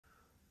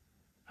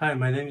Hi,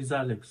 my name is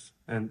Alex,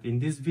 and in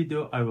this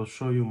video I will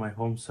show you my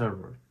home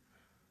server.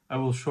 I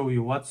will show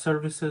you what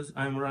services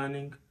I'm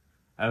running,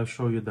 I will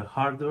show you the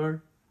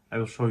hardware, I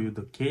will show you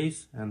the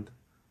case, and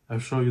I'll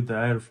show you the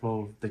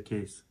airflow of the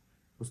case.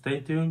 So stay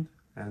tuned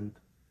and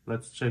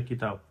let's check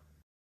it out.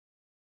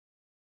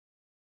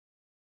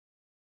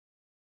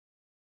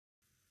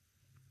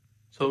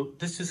 So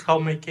this is how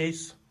my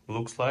case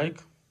looks like,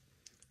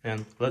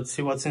 and let's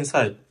see what's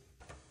inside.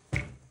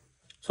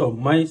 So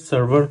my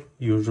server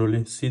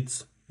usually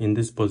sits in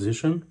this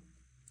position,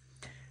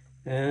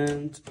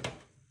 and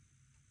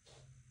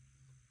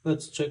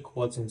let's check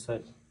what's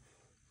inside.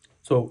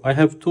 So I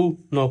have two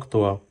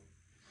Nokia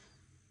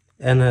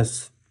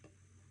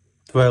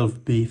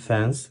NS12B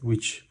fans,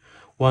 which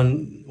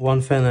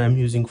one fan I'm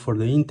using for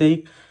the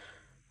intake,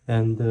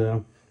 and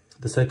the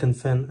second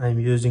fan I'm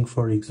using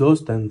for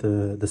exhaust, and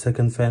the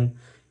second fan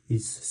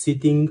is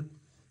sitting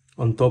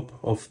on top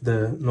of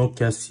the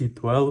Nokia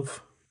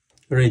C12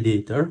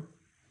 radiator,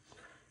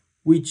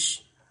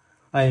 which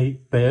I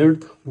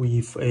paired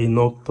with a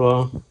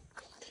Nokia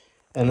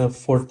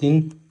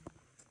NF14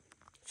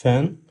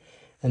 fan,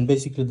 and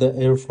basically the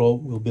airflow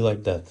will be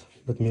like that.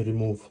 Let me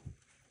remove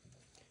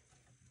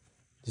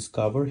this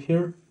cover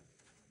here.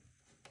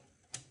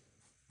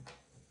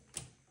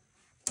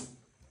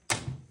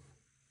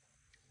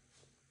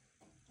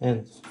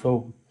 And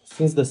so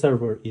since the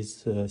server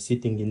is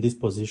sitting in this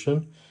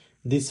position,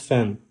 this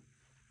fan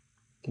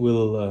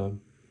will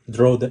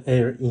draw the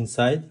air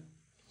inside,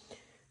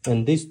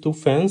 and these two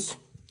fans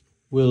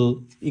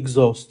will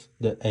exhaust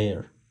the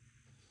air.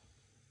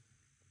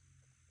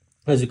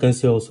 As you can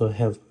see, also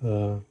have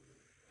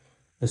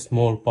a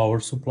small power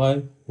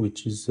supply,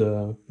 which is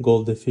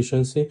gold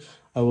efficiency.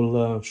 I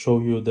will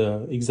show you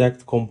the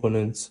exact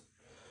components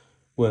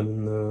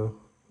when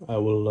I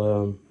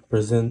will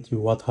present you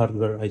what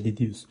hardware I did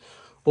use.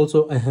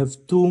 Also, I have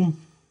two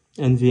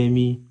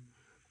NVMe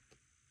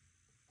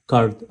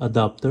card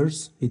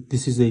adapters.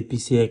 This is a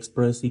PCI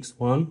Express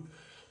X1,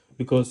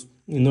 because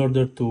in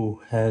order to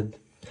have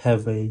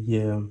a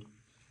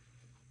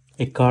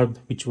card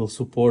which will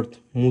support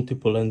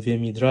multiple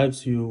NVMe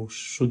drives, you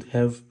should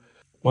have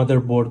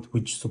motherboard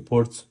which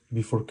supports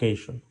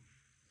bifurcation.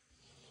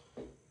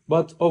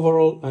 But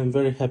overall, I'm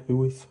very happy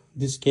with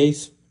this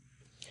case.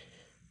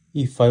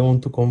 If I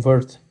want to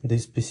convert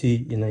this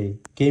PC in a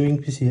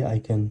gaming PC, I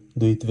can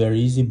do it very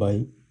easy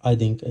by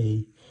adding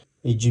a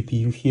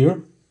GPU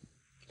here.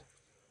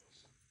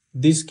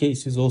 This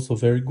case is also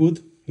very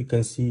good. You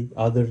can see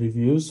other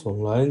reviews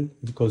online,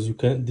 because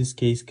this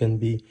case can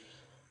be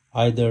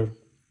either,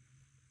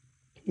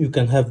 you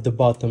can have the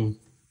bottom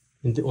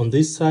on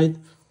this side,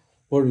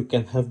 or you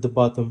can have the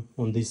bottom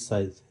on this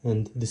side,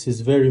 and this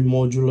is very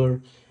modular,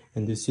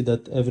 and you see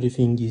that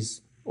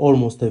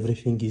almost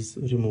everything is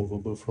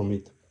removable from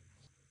it.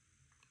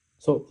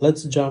 So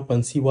let's jump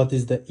and see what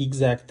is the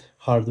exact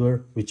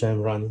hardware which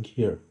I'm running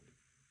here.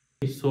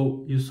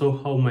 So you saw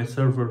how my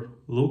server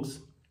looks.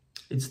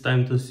 It's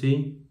time to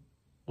see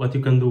what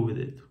you can do with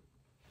it.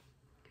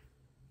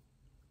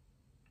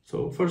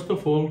 So first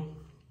of all,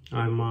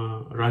 I'm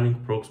running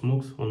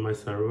Proxmox on my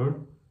server,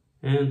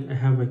 and I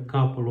have a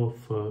couple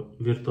of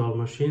virtual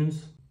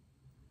machines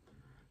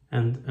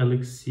and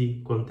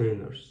LXC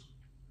containers.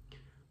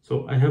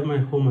 So I have my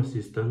Home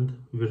Assistant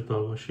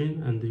virtual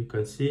machine, and you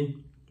can see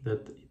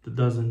that it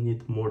doesn't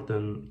need more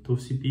than 2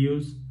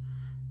 CPUs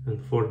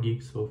and 4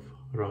 gigs of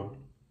RAM.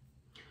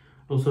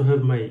 I also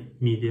have my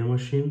media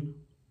machine,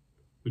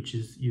 which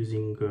is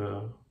using,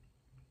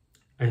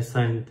 I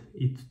assigned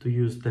it to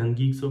use 10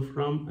 gigs of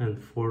RAM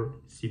and 4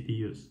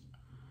 CPUs.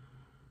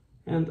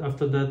 And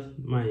after that,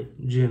 my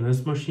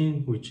GNS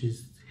machine, which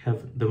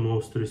have the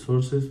most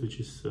resources, which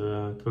is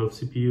 12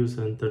 CPUs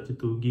and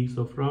 32 gigs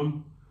of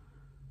RAM.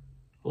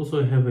 Also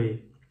I have a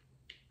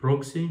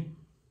proxy,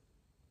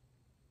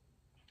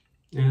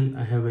 and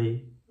I have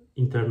a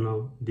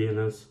internal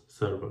DNS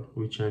server,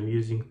 which I'm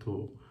using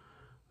to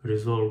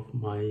resolve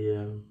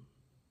my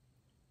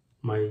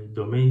my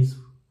domains,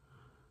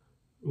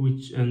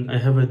 and I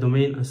have a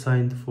domain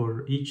assigned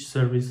for each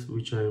service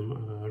which I'm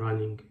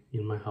running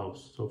in my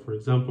house. So for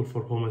example,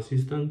 for Home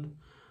Assistant,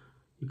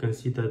 you can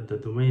see that the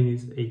domain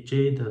is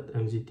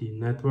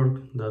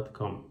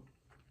hj.mzt-network.com.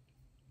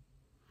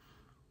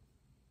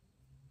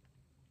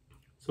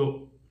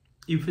 So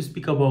if we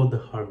speak about the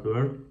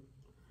hardware,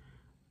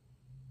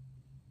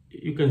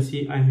 you can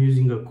see I'm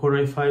using a Core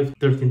i5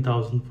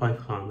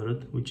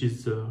 13500, which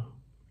is a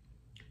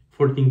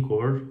 14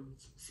 core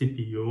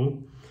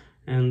CPU.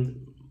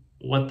 And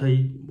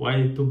why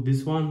I took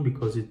this one,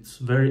 because it's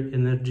very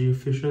energy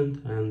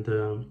efficient, and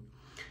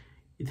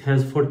it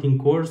has 14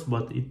 cores,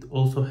 but it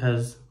also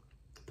has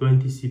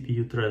 20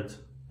 CPU threads.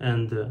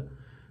 And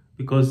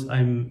because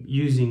I'm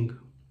using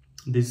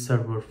this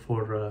server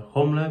for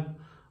HomeLAB,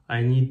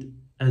 I need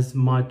as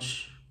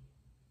much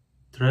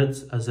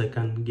threads as I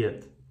can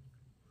get.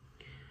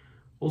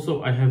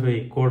 Also, I have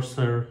a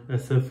Corsair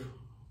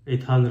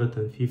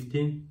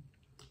SF850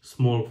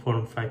 small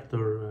form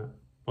factor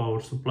power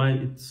supply.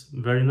 It's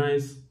very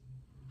nice,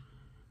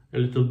 a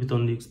little bit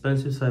on the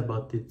expensive side,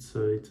 but it's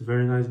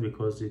very nice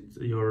because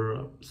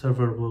your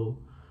server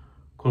will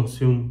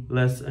consume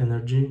less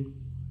energy.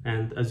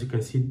 And as you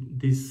can see,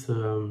 this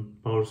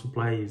power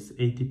supply is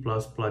 80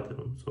 plus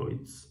platinum, so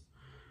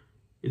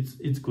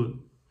it's good.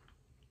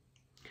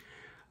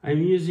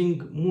 I'm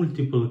using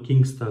multiple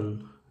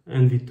Kingston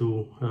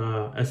NV2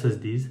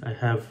 SSDs. I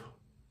have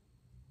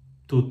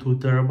two 2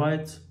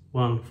 terabytes,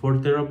 one 4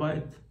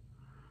 terabyte.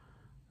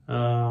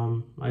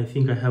 I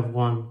think I have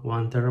one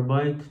 1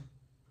 terabyte,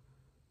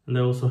 and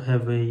I also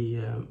have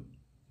a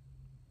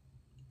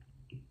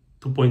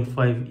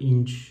 2.5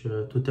 inch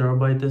 2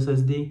 terabyte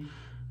SSD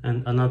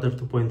and another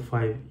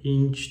 2.5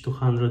 inch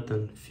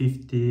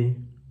 250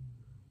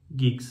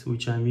 gigs,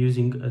 which I'm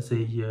using as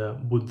a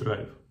boot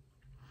drive.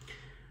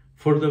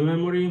 For the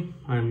memory,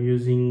 I'm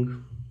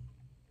using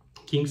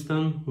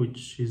Kingston,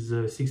 which is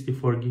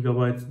 64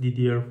 gigabytes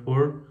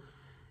DDR4,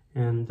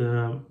 and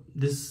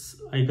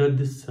I got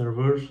this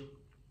server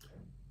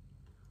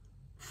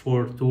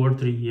for 2 or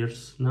 3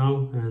 years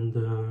now,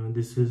 and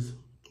this is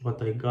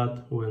what I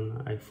got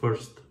when I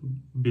first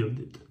built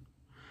it.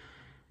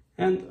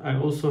 And I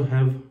also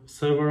have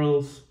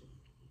several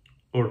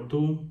or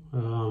two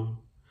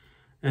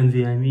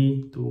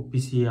NVMe to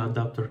PCIe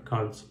adapter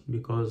cards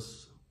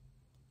because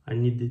I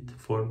need it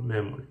for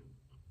memory.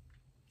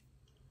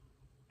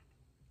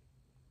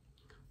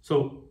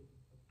 So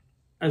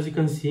as you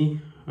can see,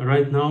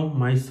 right now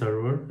my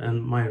server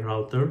and my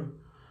router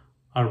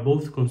are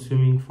both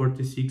consuming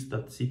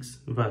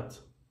 46.6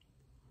 watts,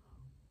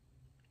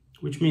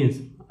 which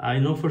means I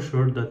know for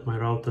sure that my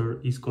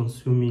router is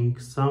consuming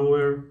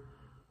somewhere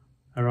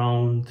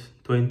around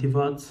 20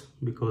 watts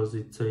because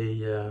it's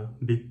a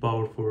big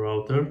powerful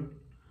router.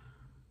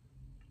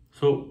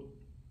 So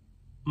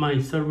my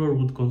server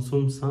would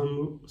consume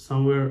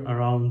somewhere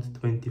around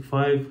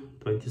 25,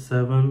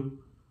 27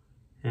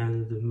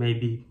 and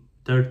maybe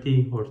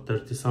 30 or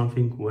 30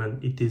 something when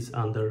it is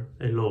under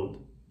a load.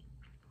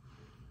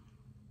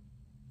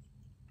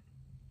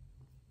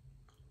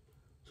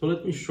 So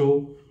let me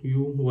show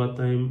you what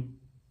I'm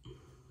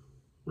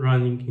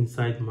running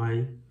inside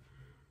my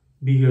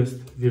biggest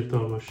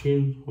virtual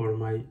machine or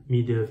my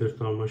media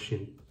virtual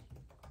machine.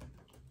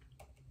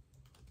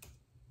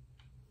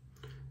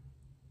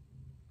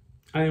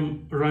 I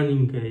am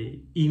running a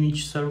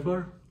image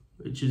server,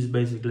 which is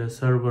basically a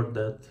server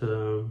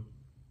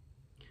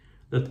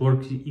that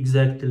works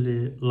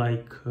exactly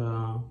like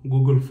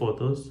Google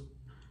Photos,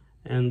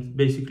 and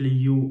basically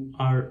you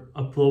are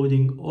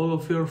uploading all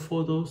of your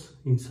photos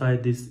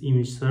inside this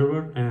image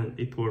server, and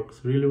it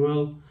works really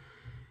well.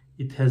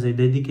 It has a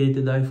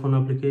dedicated iPhone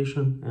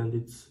application, and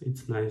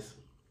it's nice.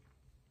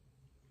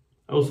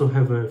 I also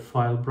have a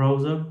file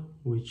browser,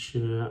 which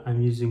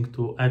I'm using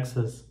to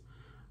access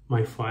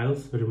my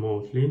files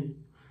remotely.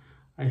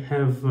 I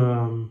have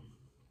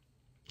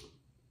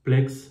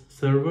Plex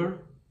server,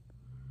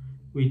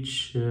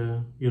 which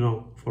you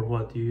know for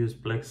what you use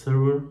Plex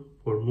server,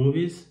 for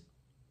movies.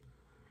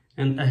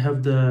 And I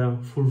have the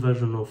full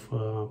version of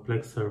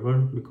Plex server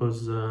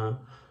because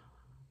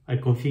I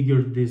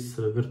configured this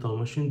virtual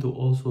machine to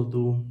also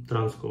do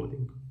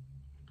transcoding.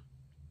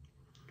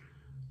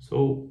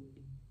 So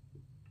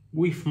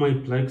with my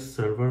Plex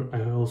server,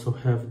 I also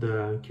have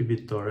the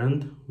Qubit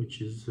torrent, which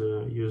is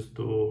used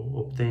to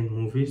obtain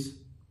movies,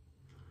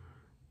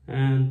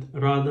 and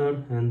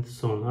radar and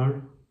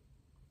sonar,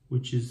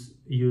 which is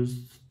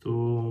used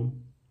to,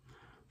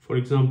 for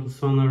example,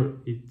 sonar,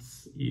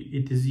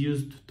 it is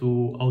used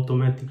to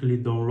automatically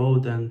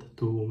download and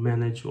to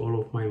manage all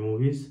of my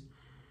movies,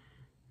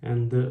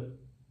 and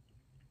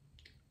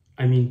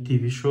I mean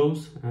TV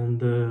shows,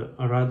 and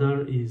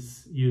radar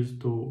is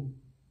used to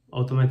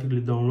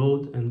automatically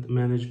download and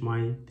manage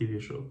my TV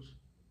shows,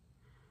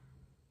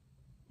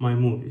 my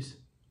movies.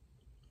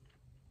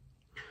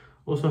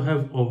 Also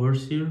have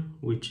Overseer,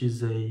 which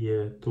is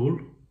a tool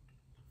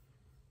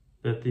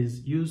that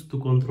is used to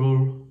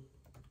control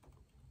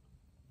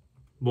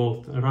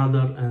both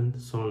radar and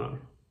sonar.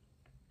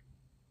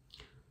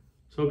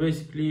 So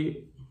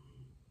basically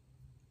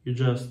you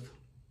just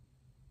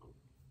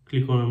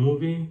click on a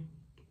movie,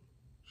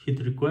 hit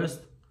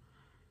request,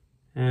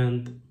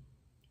 and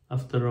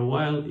after a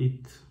while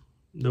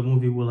the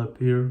movie will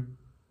appear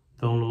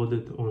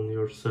downloaded on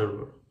your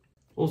server.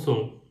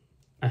 Also,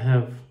 I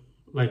have,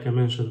 like I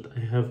mentioned, I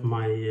have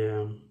my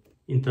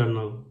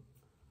internal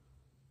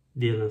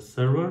DNS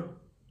server,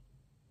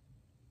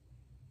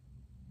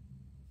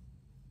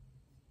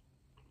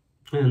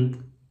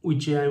 and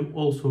which I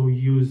also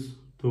use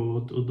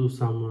to do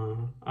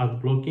some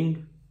ad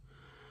blocking.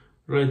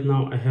 Right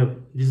now I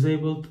have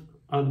disabled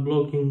ad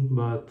blocking,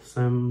 but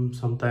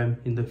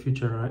sometime in the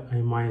future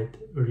I might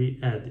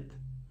re-add it.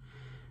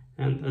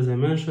 And as I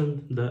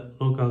mentioned, the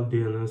local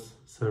DNS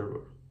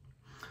server.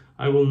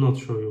 I will not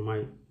show you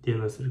my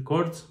DNS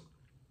records.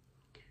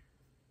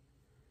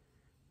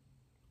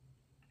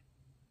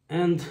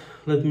 And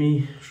let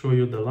me show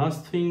you the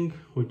last thing,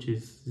 which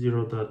is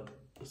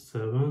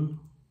 0.7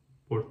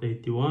 port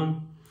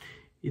 81.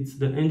 It's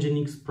the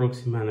Nginx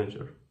proxy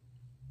manager.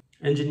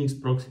 Nginx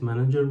proxy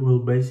manager will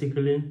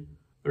basically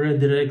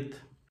redirect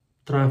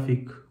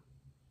traffic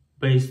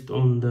based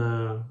on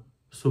the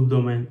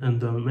subdomain and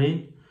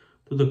domain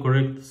to the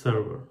correct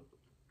server.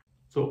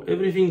 So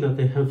everything that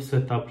I have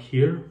set up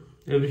here,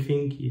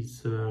 everything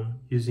is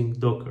using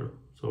Docker.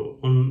 So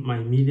on my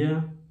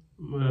media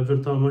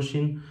virtual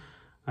machine,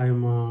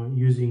 I'm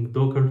using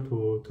Docker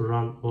to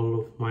run all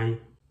of my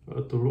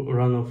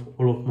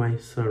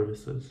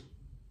services.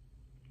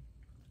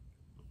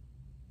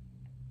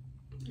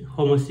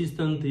 Home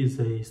Assistant is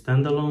a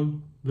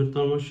standalone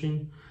virtual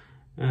machine,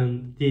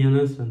 and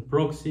DNS and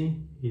proxy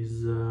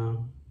is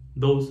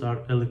those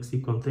are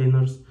LXC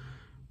containers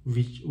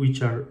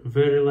which are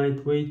very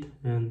lightweight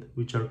and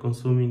which are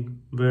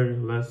consuming very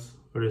less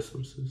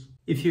resources.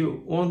 If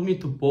you want me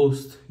to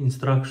post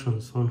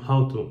instructions on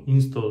how to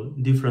install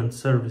different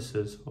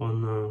services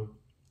on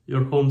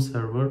your home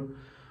server,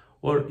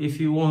 or if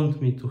you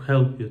want me to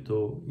help you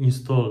to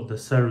install the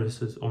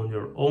services on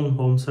your own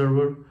home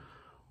server,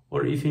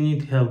 or if you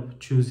need help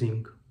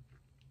choosing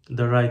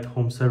the right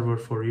home server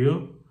for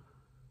you,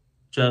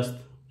 just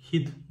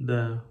hit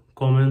the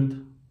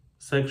comment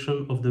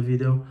section of the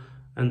video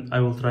and I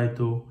will try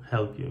to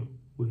help you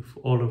with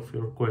all of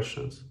your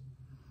questions.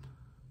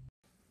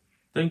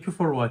 Thank you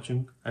for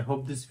watching. I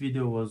hope this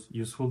video was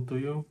useful to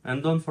you,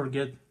 and don't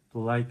forget to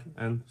like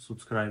and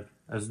subscribe,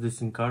 as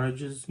this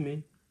encourages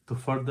me to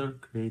further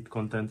create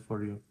content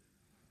for you.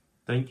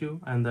 Thank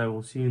you, and I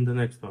will see you in the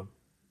next one.